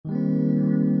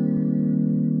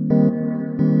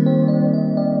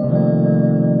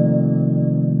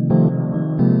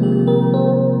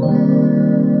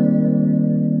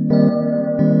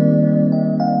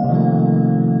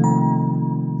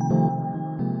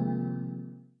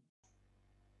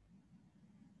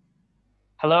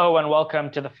Hello and welcome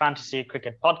to the Fantasy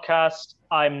Cricket Podcast.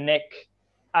 I'm Nick,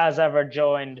 as ever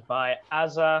joined by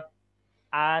Azza,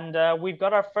 and we've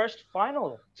got our first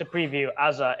final to preview,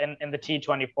 Azza, in the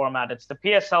T20 format. It's the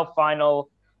PSL final.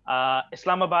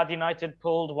 Islamabad United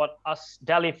pulled what us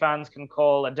Delhi fans can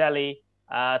call a Delhi,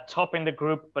 topping the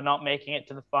group but not making it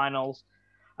to the finals.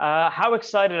 How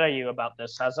excited are you about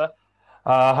this, Azza?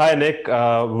 Hi Nick,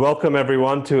 welcome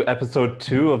everyone to episode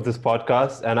 2 of this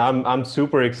podcast, and I'm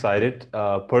super excited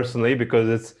personally because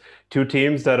it's two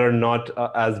teams that are not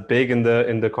as big in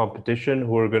the competition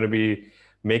who are going to be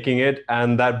making it,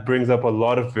 and that brings up a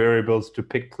lot of variables to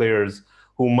pick players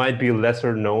who might be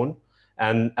lesser known,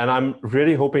 and I'm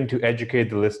really hoping to educate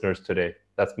the listeners today.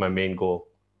 That's my main goal.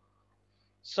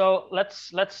 So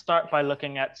let's start by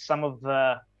looking at some of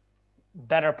the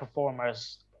better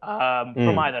performers from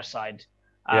Mm, either side.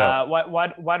 yeah.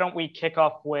 Why don't we kick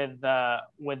off with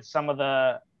some of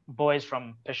the boys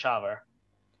from Peshawar?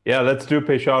 Yeah, let's do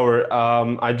Peshawar.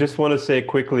 I just want to say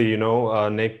quickly,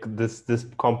 Nick, this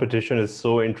competition is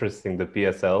so interesting, the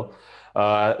PSL.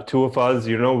 Two of us,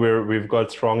 we've got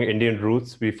strong Indian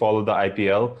roots. We follow the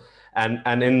IPL,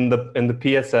 and in the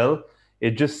PSL,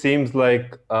 it just seems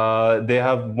like they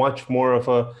have much more of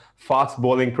a fast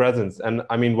bowling presence. And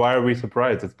I mean, why are we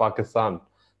surprised? It's Pakistan.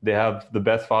 They have the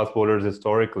best fast bowlers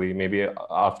historically, maybe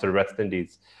after West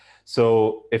Indies.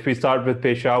 So if we start with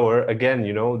Peshawar again,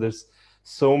 there's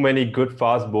so many good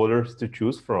fast bowlers to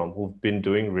choose from who've been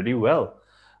doing really well.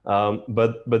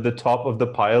 But the top of the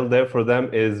pile there for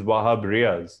them is Wahab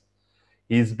Riaz.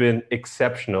 He's been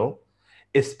exceptional,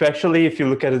 especially if you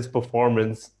look at his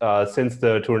performance since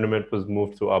the tournament was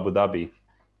moved to Abu Dhabi.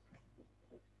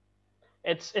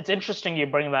 It's interesting you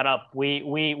bring that up. We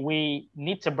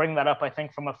need to bring that up. I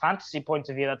think from a fantasy point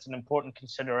of view, that's an important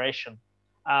consideration.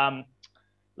 Um,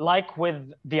 like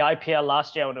with the IPL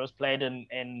last year when it was played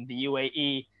in the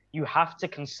UAE, you have to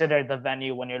consider the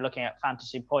venue when you're looking at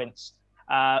fantasy points.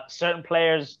 Certain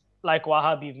players like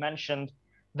Wahab, you've mentioned,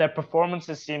 their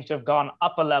performances seem to have gone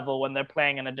up a level when they're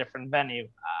playing in a different venue.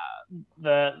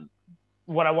 The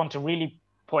What I want to really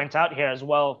point out here as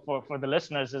well for the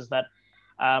listeners is that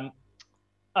um,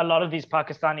 a lot of these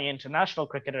Pakistani international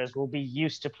cricketers will be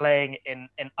used to playing in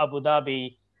Abu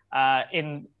Dhabi,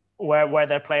 in where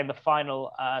they're playing the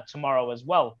final tomorrow as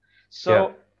well. Yeah,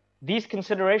 So these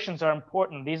considerations are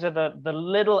important. These are the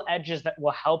little edges that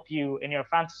will help you in your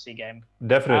fantasy game. Um,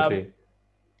 definitely.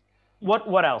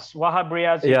 what else? Wahab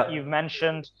Riaz, Yeah. you've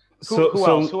mentioned. Who So who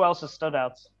else? so Who else has stood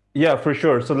out? Yeah, for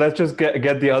sure. So let's just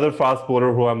get the other fast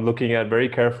bowler who I'm looking at very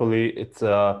carefully. It's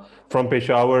from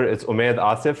Peshawar. It's Umaid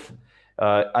Asif.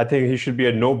 I think he should be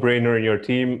a no-brainer in your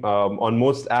team. On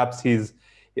most apps, he's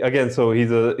again. So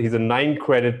he's a 9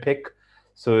 credit pick.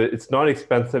 So it's not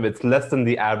expensive. It's less than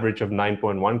the average of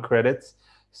 9.1 credits.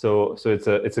 So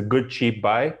it's a good cheap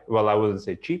buy. Well, I wouldn't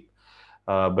say cheap,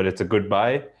 but it's a good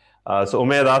buy. So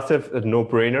Umayyad Asif, a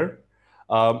no-brainer.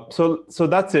 So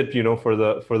that's it, for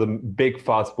the big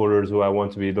fast bowlers who I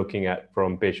want to be looking at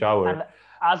from Peshawar. And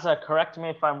Azza, correct me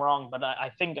if I'm wrong, but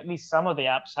I think at least some of the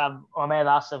apps have Ahmed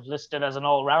Asif listed as an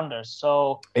all-rounder.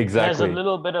 So there's a Exactly.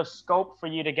 little bit of scope for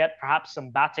you to get perhaps some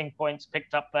batting points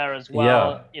picked up there as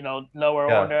Yeah. well, lower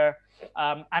Yeah. order.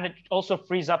 And it also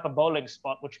frees up a bowling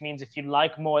spot, which means if you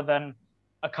like more than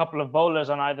a couple of bowlers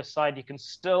on either side, you can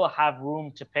still have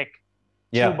room to pick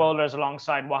two Yeah. bowlers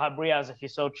alongside Wahab Riaz if you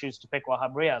so choose to pick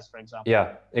Wahab Riaz, for example. Yeah,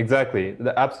 exactly.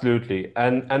 Absolutely.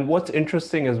 And what's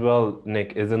interesting as well,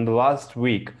 Nick, is in the last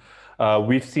week,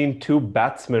 we've seen two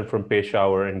batsmen from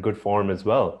Peshawar in good form as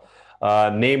well.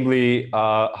 Namely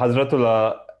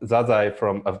Hazratullah Zazai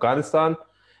from Afghanistan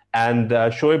and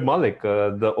Shoaib Malik,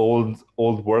 the old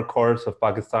workhorse of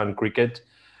Pakistan cricket.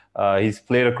 He's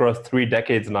played across 3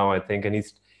 decades now, I think, and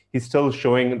he's still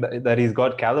showing that he's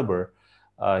got caliber.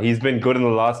 He's been good in the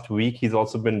last week. He's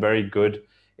also been very good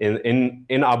in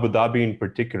Abu Dhabi in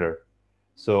particular.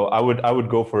 So I would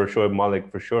go for Shoaib Malik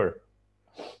for sure.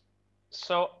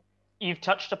 So you've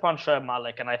touched upon Shoaib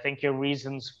Malik, and I think your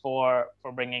reasons for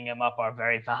bringing him up are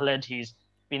very valid. He's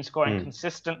been scoring Mm.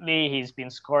 consistently. He's been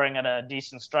scoring at a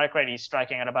decent strike rate. He's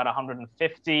striking at about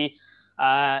 150.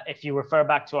 If you refer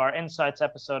back to our insights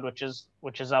episode, which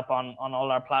is up on all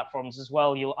our platforms as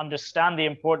well, you'll understand the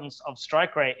importance of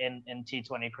strike rate in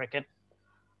T20 cricket.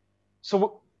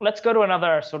 So let's go to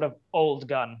another sort of old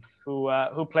gun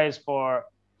who plays for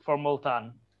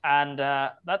Multan, and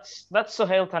that's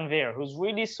Sohail Tanvir, who's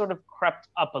really sort of crept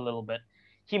up a little bit.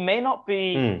 He may not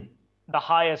be Mm. the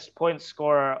highest point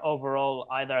scorer overall,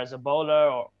 either as a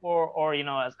bowler or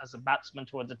as a batsman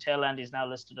towards the tail end. He's now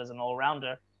listed as an all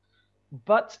rounder,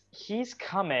 but he's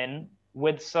come in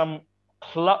with some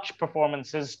clutch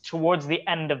performances towards the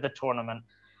end of the tournament.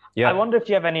 I Yeah. wonder if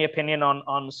you have any opinion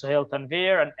on Sohail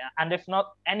Tanvir, and if not,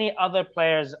 any other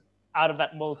players out of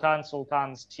that Multan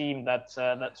Sultans team that's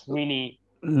really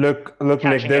Look, Nick.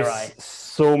 catching your There's eye.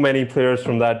 so many players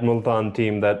from that Multan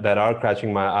team that are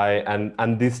catching my eye,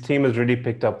 and this team has really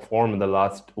picked up form in the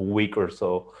last week or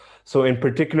so. So in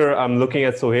particular, I'm looking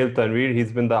at Sohail Tanvir.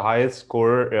 He's been the highest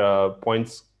scorer,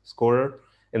 points scorer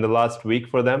in the last week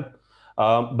for them.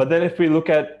 But then if we look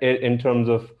at it in terms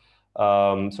of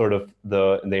sort of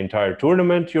the entire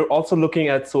tournament, you're also looking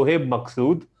at Sohaib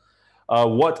Maqsood.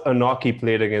 What a knock he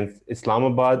played against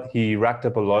Islamabad. He racked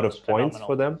up a That lot was of points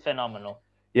for phenomenal, them. phenomenal.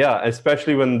 Yeah,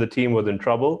 especially when the team was in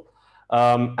trouble.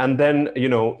 And then,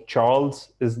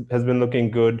 Charles has been looking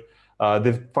good.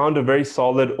 They've found a very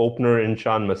solid opener in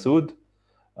Shan Masood.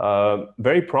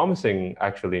 Very promising,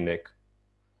 actually, Nick.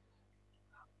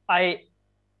 I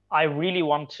I really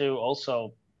want to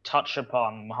also touch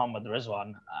upon Mohammad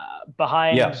Rizwan.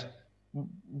 Yeah,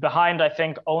 Behind, I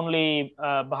think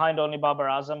behind only Babar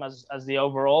Azam as the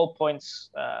overall points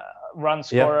run yeah,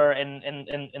 scorer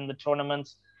in the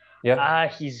tournament. yeah,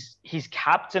 He's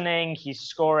captaining, he's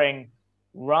scoring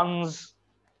runs,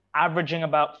 averaging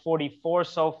about 44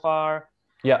 so far,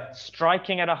 yeah.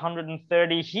 striking at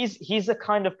 130. He's the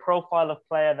kind of profile of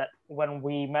player that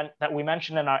we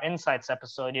mentioned in our insights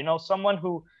episode. Someone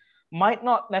who might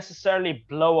not necessarily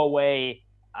blow away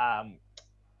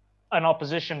an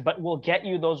opposition, but will get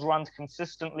you those runs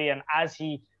consistently. And as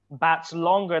he bats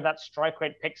longer, that strike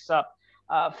rate picks up.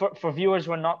 For viewers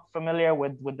who are not familiar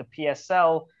with the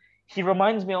PSL, he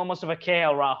reminds me almost of a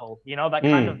KL Rahul, that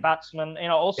kind of Mm, batsman,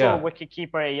 also a yeah. wicket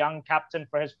keeper, a young captain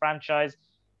for his franchise,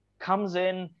 comes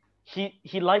in,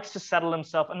 he likes to settle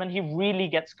himself, and then he really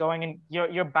gets going, and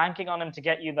you're banking on him to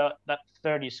get you that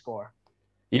 30 score.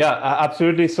 Yeah,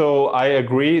 absolutely. So I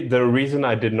agree. The reason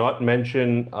I did not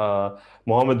mention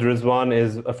Mohammad Rizwan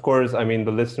is, of course, I mean,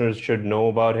 the listeners should know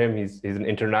about him. He's an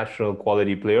international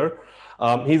quality player.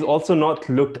 He's also not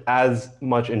looked as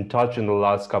much in touch in the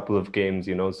last couple of games,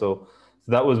 So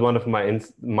that was one of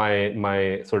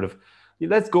my sort of,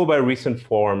 let's go by recent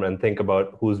form and think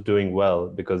about who's doing well,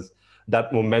 because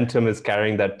that momentum is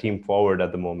carrying that team forward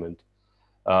at the moment.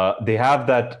 They have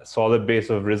that solid base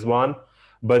of Rizwan.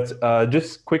 But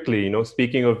just quickly,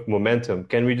 speaking of momentum,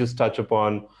 can we just touch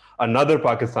upon another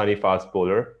Pakistani fast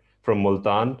bowler from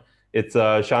Multan? It's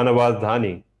Shahnawaz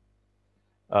Dhani.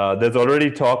 There's already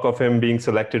talk of him being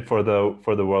selected for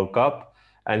the World Cup,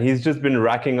 and he's just been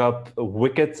racking up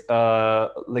wickets.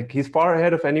 Like he's far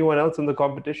ahead of anyone else in the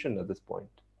competition at this point.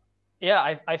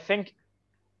 Yeah, I think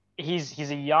he's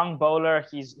a young bowler.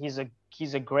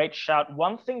 He's a great shout.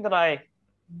 One thing that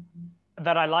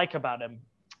I like about him,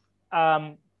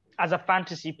 um, as a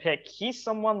fantasy pick, he's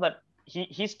someone that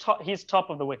he's top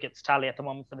of the wickets tally at the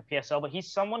moment for the PSL, but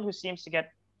he's someone who seems to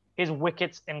get his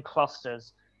wickets in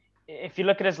clusters. If you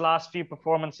look at his last few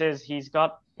performances, he's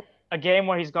got a game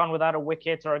where he's gone without a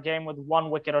wicket, or a game with one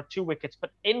wicket or two wickets,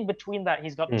 but in between that,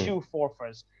 he's got Hmm. two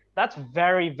fourfers. That's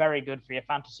very, very good for your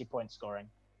fantasy point scoring.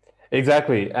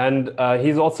 Exactly. And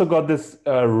he's also got this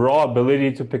raw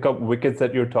ability to pick up wickets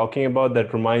that you're talking about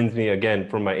that reminds me, again,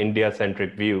 from my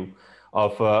India-centric view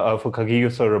of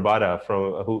Kagiso Rabada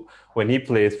from who when he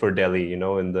plays for Delhi, in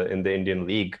the Indian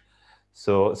League.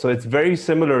 So it's very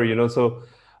similar, So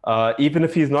even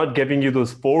if he's not giving you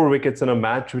those four wickets in a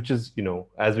match, which is,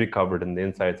 as we covered in the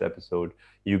Insights episode,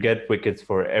 you get points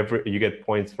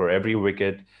for every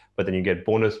wicket, but then you get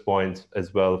bonus points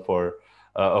as well for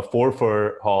a four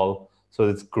for Hall. So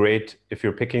it's great if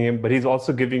you're picking him, but he's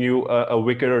also giving you a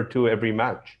wicket or two every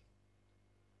match.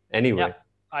 Yeah, Anyway,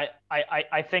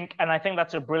 I think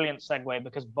that's a brilliant segue,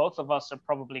 because both of us are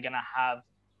probably going to have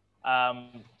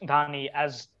Dhani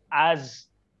as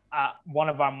one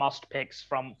of our must picks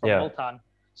from yeah. Multan.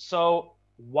 So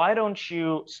why don't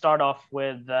you start off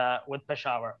with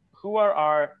Peshawar? Who are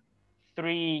our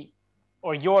three,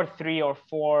 or your 3 or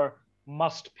 4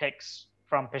 must picks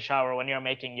from Peshawar when you're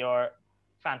making your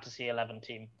fantasy 11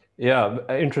 team? Yeah,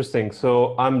 interesting.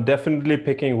 So I'm definitely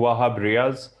picking Wahab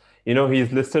Riaz.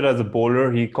 He's listed as a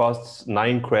bowler. He costs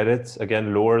 9 credits,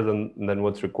 again, lower than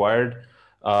what's required.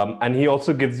 And he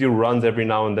also gives you runs every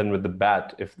now and then with the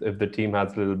bat if the team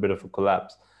has a little bit of a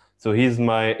collapse. So he's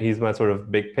my sort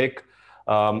of big pick.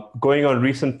 Going on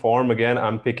recent form again,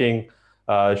 I'm picking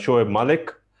Shoaib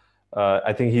Malik.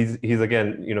 I think he's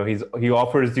again, he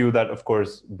offers you that, of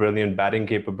course, brilliant batting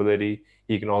capability.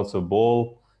 He can also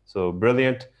bowl, so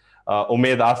brilliant.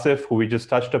 Umaid Asif, who we just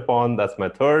touched upon, that's my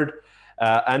third.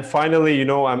 And finally,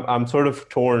 I'm sort of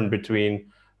torn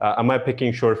between am I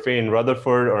picking Shorfain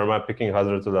Rutherford or am I picking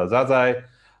Hazratullah Zazai?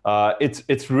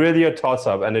 It's really a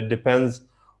toss-up, and it depends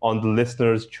on the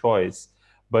listener's choice.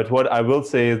 But what I will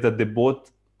say is that they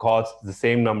both cost the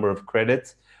same number of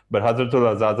credits, but Hazratul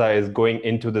Azaza is going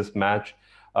into this match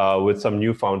with some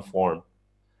newfound form,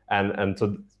 and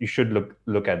so you should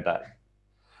look at that.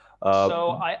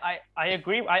 So I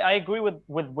agree. I agree with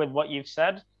what you've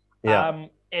said. Yeah,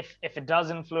 If it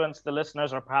does influence the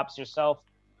listeners or perhaps yourself,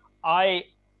 I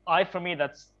for me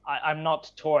I'm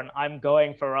not torn. I'm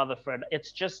going for Rutherford.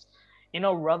 It's just,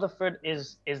 Rutherford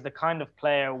is the kind of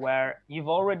player where you're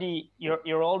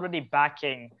already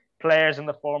backing players in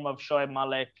the form of Shoaib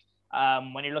Malik.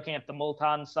 When you're looking at the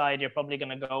Multan side, you're probably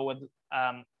going to go with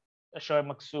Shoaib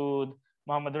Maqsood,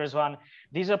 Mohammad Rizwan.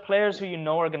 These are players who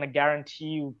are going to guarantee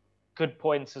you good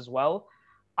points as well.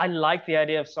 I like the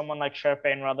idea of someone like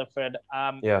Sherpain Rutherford.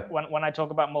 yeah, When I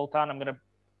talk about Multan, I'm going to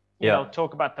yeah,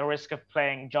 talk about the risk of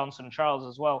playing Johnson Charles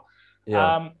as well,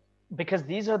 yeah. because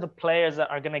these are the players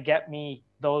that are going to get me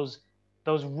those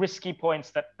risky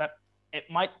points that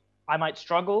I might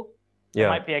struggle. It Yeah,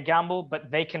 might be a gamble, but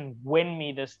they can win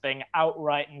me this thing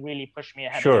outright and really push me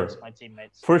ahead sure. against my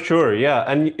teammates. For sure, yeah,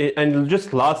 and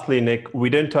just lastly, Nick, we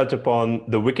didn't touch upon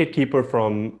the wicketkeeper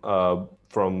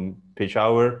from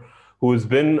Peshawar, who's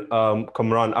been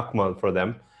Kamran Akmal for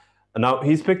them. Now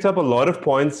he's picked up a lot of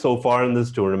points so far in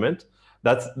this tournament.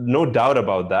 That's no doubt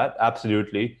about that,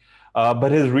 absolutely.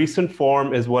 But his recent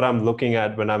form is what I'm looking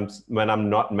at when I'm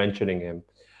not mentioning him.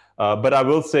 But I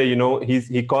will say,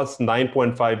 he costs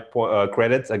 9.5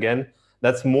 credits again.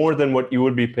 That's more than what you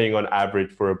would be paying on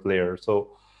average for a player.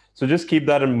 So just keep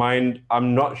that in mind.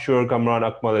 I'm not sure Kamran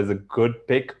Akmal is a good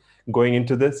pick going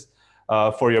into this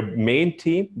for your main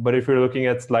team, but if you're looking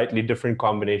at slightly different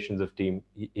combinations of team,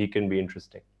 he can be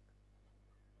interesting.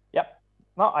 Yep.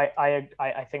 No,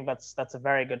 I think that's a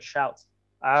very good shout.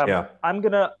 Yeah, I'm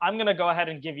gonna go ahead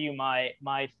and give you my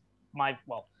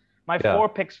yeah, four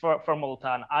picks for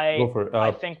Multan. go for it.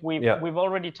 I think Yeah, we've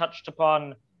already touched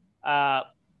upon uh,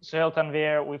 Suhail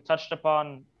Tanvir. We've touched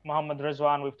upon Mohammad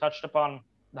Rizwan. We've touched upon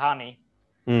Dhani.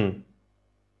 mm.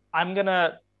 I'm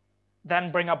gonna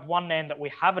then bring up one name that we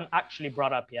haven't actually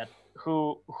brought up yet,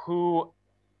 who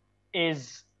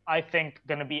is, I think,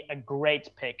 going to be a great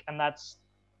pick, and that's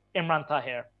Imran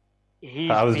Tahir.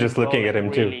 He's I was been just looking at bowling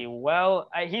him too. really well.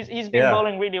 He's been Yeah,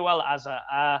 bowling really well as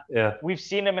a. yeah, We've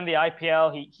seen him in the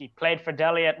IPL. He played for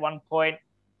Delhi at one point.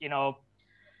 You know,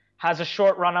 has a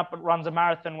short run up, but runs a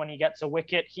marathon when he gets a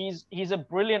wicket. He's a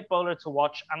brilliant bowler to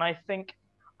watch, and I think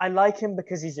I like him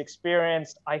because he's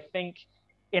experienced. I think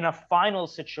in a final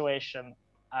situation,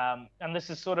 and this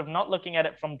is sort of not looking at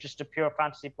it from just a pure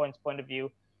fantasy points point of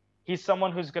view. He's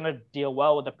someone who's going to deal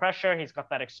well with the pressure. He's got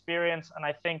that experience, and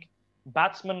I think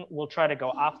batsmen will try to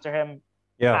go after him,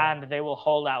 yeah, and they will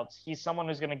hold out. He's someone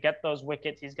who's going to get those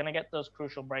wickets. He's going to get those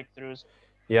crucial breakthroughs.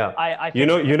 yeah. I You think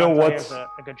know, you know Imran Tahir is what's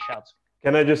a good shout.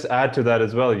 Can I just add to that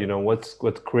as well? What's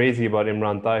crazy about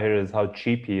Imran Tahir is how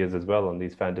cheap he is as well on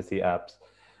these fantasy apps.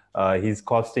 He's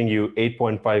costing you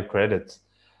 8.5 credits.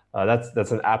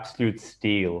 That's an absolute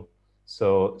steal.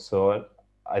 So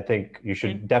I think you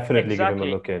should definitely give him a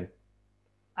Exactly. look in.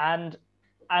 And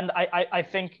I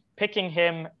think picking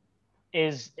him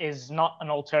is not an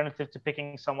alternative to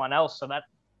picking someone else. So that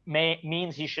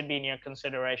means he should be in your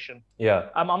consideration. Yeah.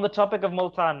 On the topic of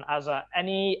Multan, as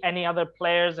any other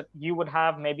players that you would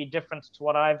have maybe different to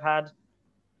what I've had?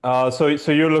 So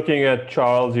you're looking at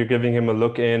Charles. You're giving him a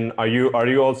look in. Are you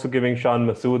also giving Shan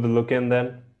Masood a look in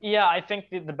then? Yeah, I think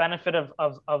the benefit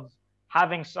of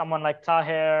having someone like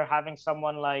Tahir, having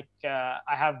someone like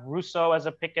I have Russo as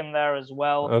a pick in there as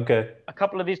well. Okay. A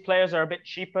couple of these players are a bit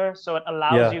cheaper, so it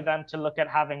allows Yeah. you then to look at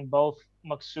having both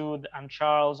Maqsood and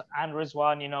Charles and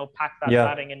Rizwan, pack that Yeah.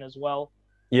 batting in as well.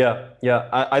 Yeah, yeah.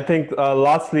 I think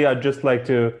lastly, I'd just like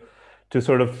to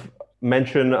sort of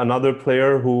mention another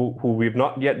player who we've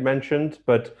not yet mentioned,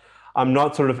 but I'm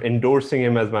not sort of endorsing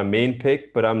him as my main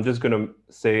pick, but I'm just going to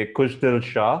say Kushdil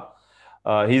Shah.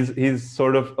 He's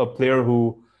sort of a player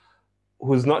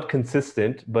who's not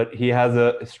consistent, but he has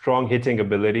a strong hitting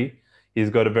ability. He's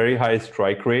got a very high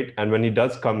strike rate, and when he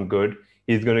does come good,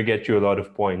 he's going to get you a lot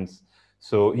of points.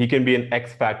 So he can be an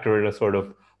X factor in a sort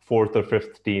of fourth or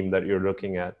fifth team that you're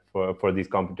looking at for these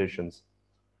competitions.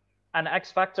 And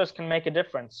X factors can make a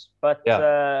difference, but Yeah,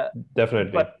 uh,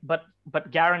 definitely.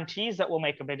 but guarantees that will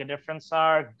make a bigger difference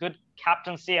are good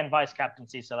captaincy and vice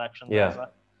captaincy selections, Yeah, Azza. yeah.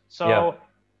 So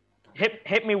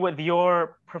hit me with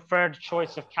your preferred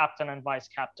choice of captain and vice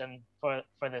captain for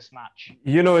this match.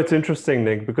 It's interesting,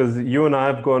 Nick, because you and I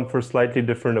have gone for slightly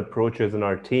different approaches in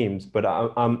our teams, but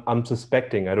I'm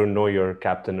suspecting, I don't know your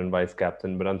captain and vice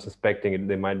captain, but I'm suspecting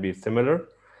they might be similar.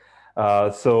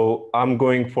 So I'm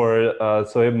going for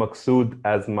Sohaib Maksud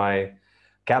as my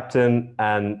captain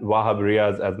and Wahab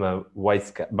Riaz as my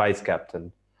vice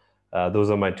captain. Those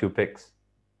are my two picks.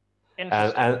 And,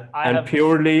 Interesting. and, and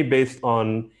purely based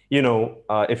on,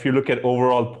 if you look at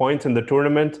overall points in the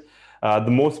tournament,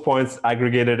 the most points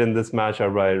aggregated in this match are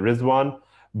by Rizwan.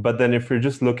 But then if you're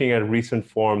just looking at recent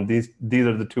form, these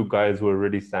are the two guys who are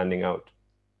really standing out.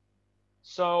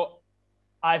 So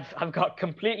I've got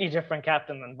completely different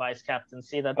captain and vice captain.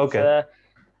 See, Okay.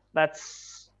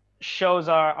 that's shows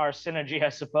our synergy, I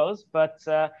suppose. But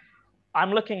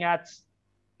I'm looking at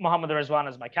Mohammad Rizwan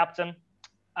as my captain.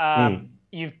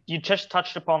 You just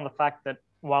touched upon the fact that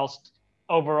whilst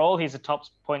overall he's a top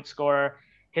point scorer,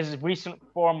 his recent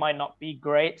form might not be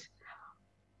great.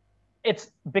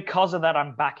 It's because of that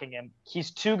I'm backing him.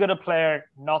 He's too good a player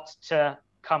not to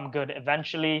come good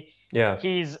eventually. Yeah.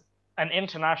 He's an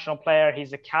international player.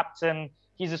 He's a captain.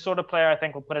 He's the sort of player I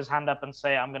think will put his hand up and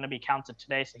say, I'm going to be counted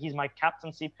today. So he's my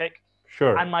captaincy pick.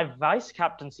 Sure. And my vice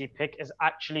captaincy pick is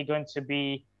actually going to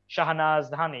be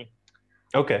Shahnaz Dhani.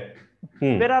 Okay.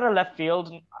 Bit out of left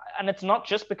field. And it's not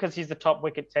just because he's the top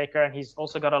wicket taker and he's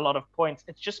also got a lot of points.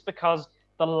 It's just because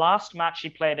the last match he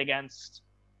played against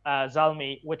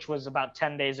Zalmi, which was about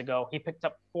 10 days ago, he picked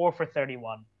up 4 for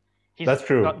 31. That's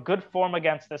true. Got good form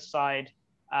against this side.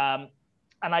 And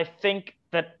I think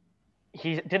that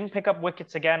he didn't pick up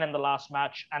wickets again in the last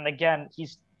match. And again,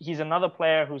 he's another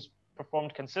player who's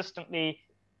performed consistently.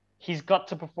 He's got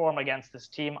to perform against this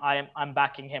team. I'm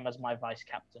backing him as my vice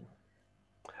captain.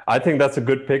 I think that's a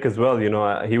good pick as well.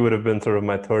 He would have been sort of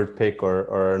my third pick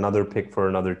or another pick for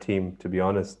another team, to be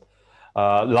honest.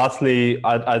 Lastly,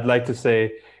 I'd like to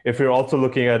say, if you're also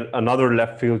looking at another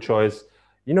left field choice,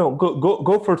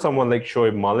 go for someone like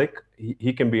Shoaib Malik.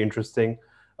 He can be interesting.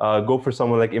 Go for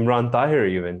someone like Imran Tahir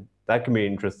even. That can be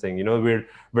interesting. We're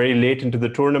very late into the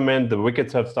tournament. The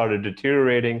wickets have started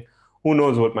deteriorating. Who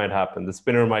knows what might happen? The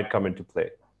spinner might come into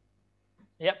play.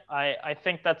 Yep, I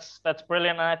think that's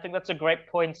brilliant. And I think that's a great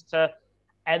point to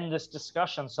end this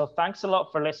discussion. So thanks a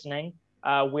lot for listening.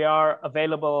 We are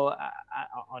available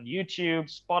on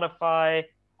YouTube, Spotify,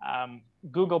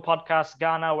 Google Podcasts,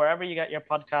 Ghana, wherever you get your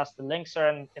podcasts. The links are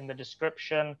in the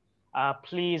description.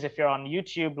 Please, if you're on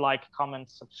YouTube, like, comment,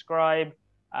 subscribe.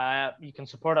 You can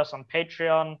support us on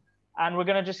Patreon. And we're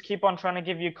going to just keep on trying to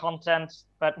give you content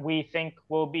that we think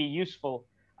will be useful.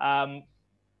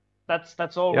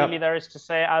 That's all really there is to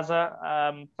say,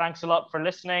 Azza. Thanks a lot for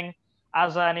listening.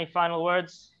 Azza, any final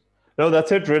words? No,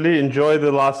 that's it. Really enjoy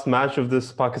the last match of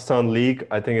this Pakistan League.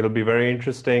 I think it'll be very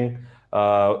interesting.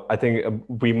 I think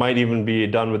we might even be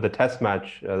done with the test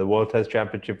match, the World Test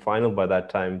Championship final by that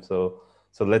time. So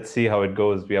let's see how it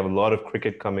goes. We have a lot of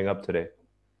cricket coming up today.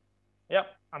 Yep,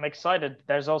 I'm excited.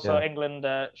 There's also England,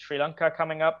 Sri Lanka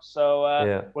coming up. So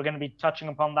we're going to be touching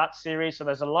upon that series. So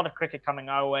there's a lot of cricket coming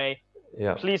our way.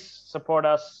 Yeah. Please support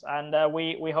us. And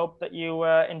we hope that you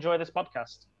enjoy this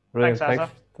podcast. Brilliant. Thanks,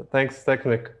 Azza. Thanks,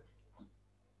 Nick.